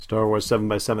Star Wars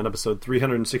 7x7, episode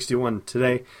 361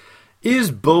 today.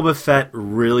 Is Boba Fett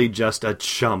really just a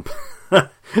chump?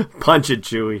 Punch it,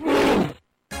 Chewie.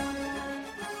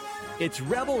 It's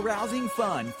rebel-rousing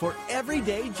fun for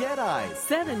everyday Jedis.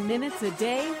 7 minutes a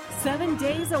day, 7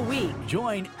 days a week.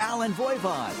 Join Alan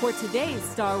Voivod for today's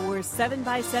Star Wars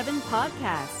 7x7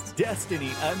 podcast. Destiny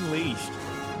Unleashed.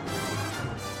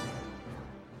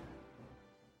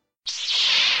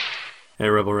 Hey,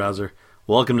 Rebel Rouser.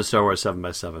 Welcome to Star Wars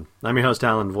 7x7. I'm your host,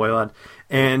 Alan Voivod,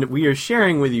 and we are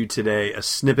sharing with you today a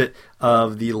snippet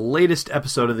of the latest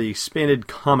episode of the Expanded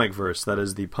Comic Verse. That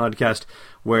is the podcast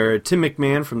where Tim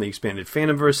McMahon from the Expanded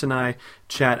Fandomverse and I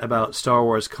chat about Star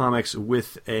Wars comics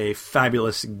with a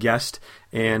fabulous guest.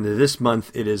 And this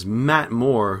month it is Matt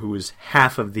Moore, who is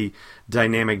half of the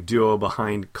dynamic duo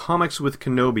behind Comics with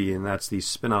Kenobi, and that's the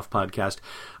spin-off podcast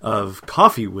of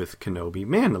Coffee with Kenobi.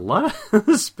 Man, a lot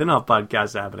of spin-off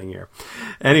podcasts happening here.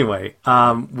 Anyway,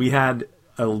 we had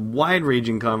a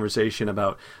wide-ranging conversation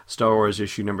about Star Wars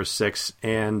issue number 6,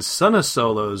 and Son of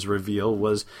Solo's reveal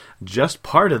was just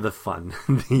part of the fun.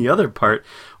 The other part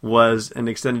was an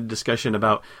extended discussion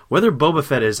about whether Boba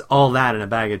Fett is all that in a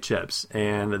bag of chips,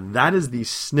 and that is the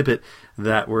snippet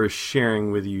that we're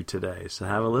sharing with you today. So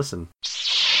have a listen.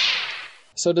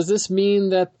 So does this mean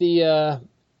that the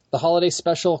holiday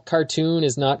special cartoon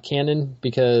is not canon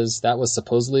because that was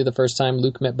supposedly the first time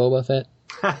Luke met Boba Fett?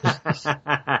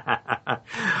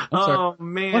 Oh,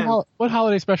 man. What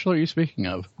holiday special are you speaking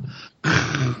of?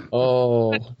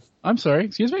 Oh. I'm sorry,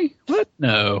 excuse me? What?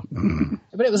 No.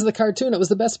 But it was the cartoon. It was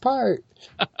the best part.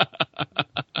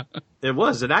 It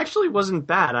was. It actually wasn't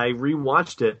bad. I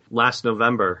rewatched it last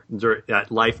November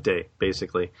at Life Day,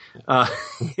 basically.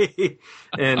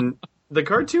 And the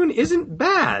cartoon isn't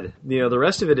bad. You know, the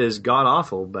rest of it is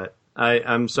god-awful, but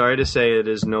I'm sorry to say it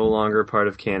is no longer part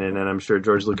of canon, and I'm sure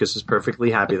George Lucas is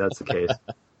perfectly happy that's the case.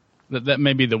 That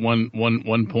may be the one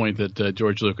point that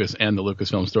George Lucas and the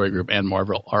Lucasfilm Story Group and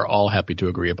Marvel are all happy to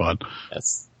agree upon.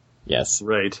 Yes.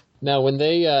 Right. Now, when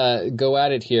they go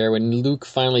at it here, when Luke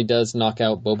finally does knock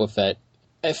out Boba Fett,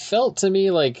 it felt to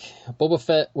me like Boba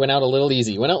Fett went out a little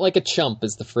easy. Went out like a chump,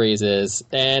 as the phrase is.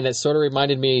 And it sort of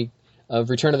reminded me of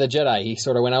Return of the Jedi. He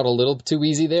sort of went out a little too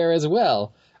easy there as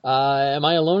well. Am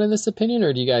I alone in this opinion,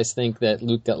 or do you guys think that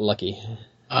Luke got lucky?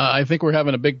 I think we're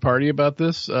having a big party about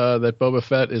this, that Boba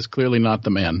Fett is clearly not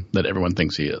the man that everyone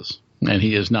thinks he is. And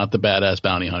he is not the badass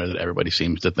bounty hunter that everybody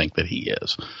seems to think that he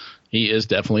is. He is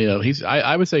definitely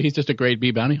I would say he's just a grade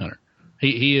B bounty hunter.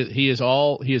 He is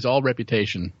all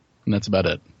reputation, and that's about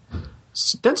it.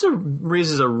 Spencer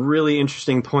raises a really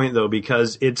interesting point, though,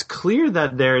 because it's clear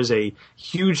that there is a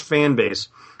huge fan base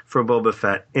for Boba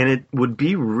Fett, and it would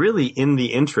be really in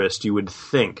the interest, you would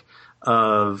think,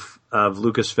 of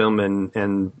Lucasfilm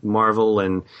and Marvel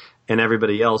and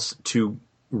everybody else to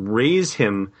raise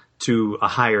him to a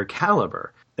higher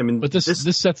caliber. I mean, but this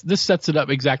sets it up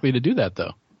exactly to do that,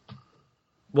 though.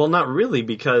 Well, not really,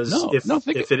 because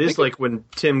if it is like when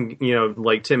Tim,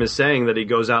 like Tim is saying that he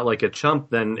goes out like a chump,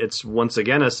 then it's once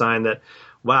again a sign that,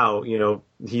 wow,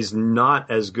 he's not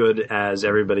as good as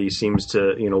everybody seems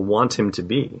to, want him to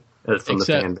be from the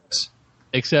fan base.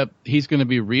 Except he's going to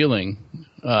be reeling,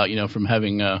 from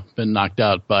having been knocked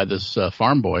out by this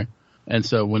farm boy. And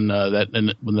so when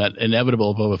that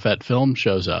inevitable Boba Fett film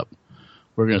shows up,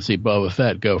 we're going to see Boba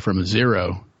Fett go from a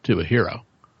zero to a hero.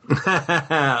 He's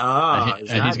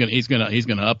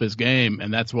gonna up his game,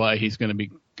 and that's why he's going to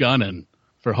be gunning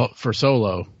for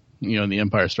Solo, in The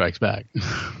Empire Strikes Back.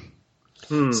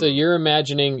 So you're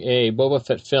imagining a Boba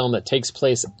Fett film that takes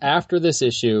place after this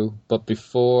issue, but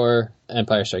before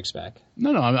Empire Strikes Back?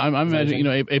 No, I'm imagining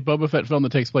a Boba Fett film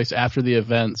that takes place after the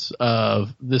events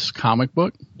of this comic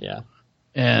book. Yeah,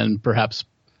 and perhaps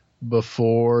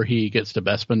before he gets to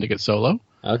Bespin to get Solo.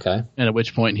 Okay, and at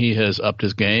which point he has upped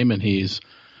his game and he's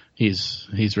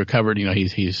recovered.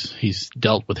 He's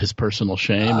dealt with his personal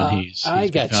shame and he's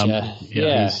gotcha.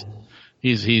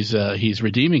 He's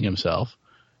redeeming himself.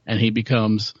 And he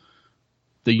becomes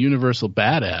the universal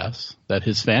badass that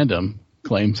his fandom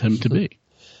claims him to be.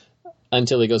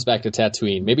 Until he goes back to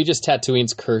Tatooine. Maybe just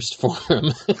Tatooine's cursed for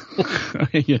him.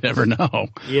 You never know.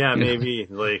 Yeah, maybe.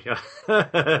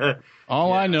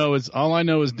 All I know is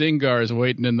Dingar is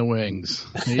waiting in the wings.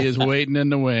 He is waiting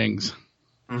in the wings.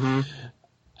 Mm-hmm.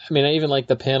 I mean, I even like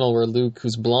the panel where Luke,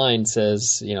 who's blind,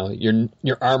 says,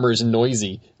 your armor's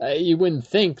noisy. You wouldn't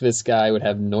think this guy would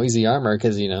have noisy armor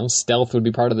because, stealth would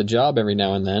be part of the job every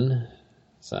now and then.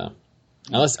 So,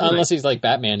 unless he's like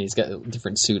Batman, he's got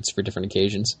different suits for different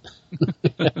occasions.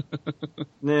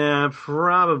 Nah,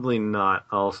 probably not.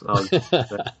 I'll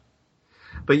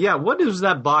But yeah, what is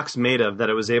that box made of that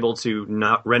it was able to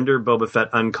not render Boba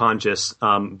Fett unconscious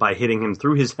by hitting him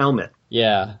through his helmet?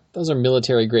 Yeah, those are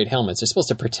military-grade helmets. They're supposed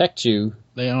to protect you.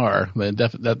 They are.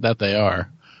 That they are.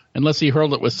 Unless he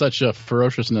hurled it with such a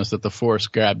ferociousness that the Force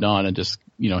grabbed on and just,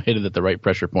 hit it at the right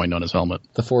pressure point on his helmet.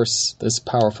 The Force is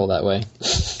powerful that way.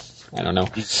 I don't know.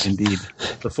 Indeed.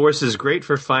 The Force is great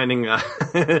for finding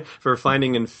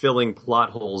and filling plot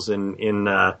holes in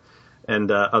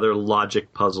other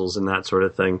logic puzzles and that sort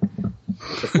of thing.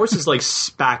 The Force is like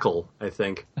spackle, I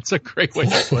think. That's a great way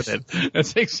to put it.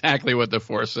 That's exactly what the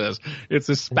Force says. It's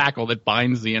a spackle that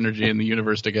binds the energy in the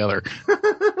universe together.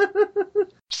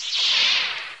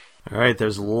 All right,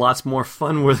 there's lots more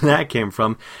fun where that came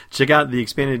from. Check out the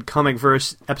Expanded Comic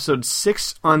Verse episode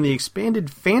 6 on the Expanded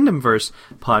Fandomverse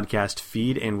podcast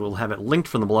feed, and we'll have it linked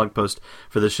from the blog post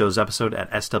for this show's episode at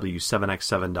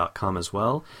sw7x7.com as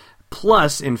well.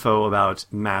 Plus info about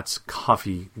Matt's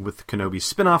Coffee with Kenobi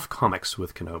spin-off Comics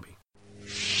with Kenobi.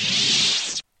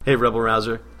 Hey, Rebel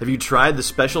Rouser. Have you tried the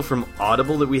special from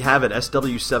Audible that we have at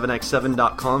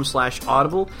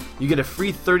sw7x7.com/audible? You get a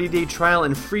free 30-day trial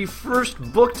and free first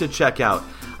book to check out.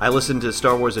 I listened to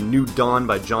Star Wars A New Dawn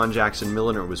by John Jackson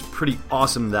Miller, and it was pretty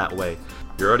awesome that way.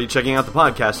 You're already checking out the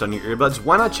podcast on your earbuds.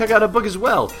 Why not check out a book as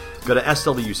well? Go to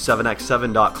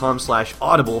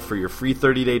sw7x7.com/audible for your free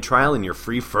 30-day trial and your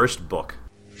free first book.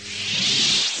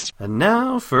 And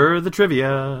now for the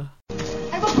trivia.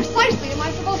 And what precisely am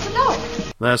I supposed to know?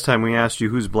 Last time we asked you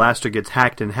whose blaster gets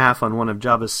hacked in half on one of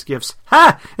Jabba's skiffs.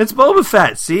 Ha! It's Boba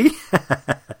Fett, see?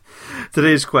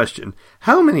 Today's question.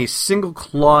 How many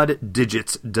single-clawed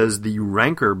digits does the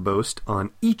Rancor boast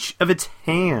on each of its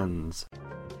hands?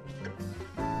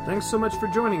 Thanks so much for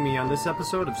joining me on this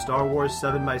episode of Star Wars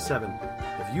 7x7.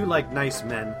 If you like nice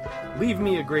men, leave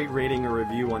me a great rating or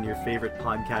review on your favorite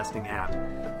podcasting app.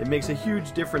 It makes a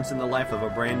huge difference in the life of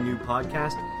a brand new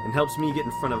podcast and helps me get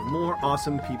in front of more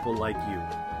awesome people like you.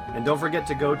 And don't forget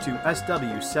to go to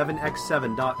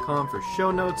sw7x7.com for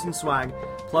show notes and swag,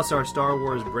 plus our Star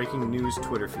Wars breaking news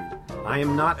Twitter feed. I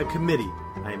am not a committee.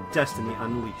 I am Destiny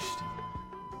Unleashed.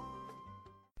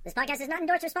 This podcast is not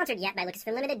endorsed or sponsored yet by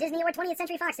Lucasfilm Limited, Disney, or 20th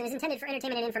Century Fox and is intended for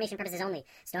entertainment and information purposes only.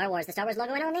 Star Wars, the Star Wars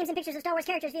logo, and all names and pictures of Star Wars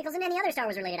characters, vehicles, and any other Star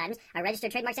Wars-related items are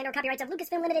registered trademarks and/or copyrights of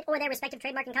Lucasfilm Limited or their respective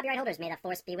trademark and copyright holders. May the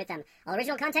Force be with them. All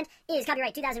original content is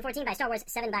copyright 2014 by Star Wars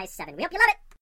 7x7. We hope you love it!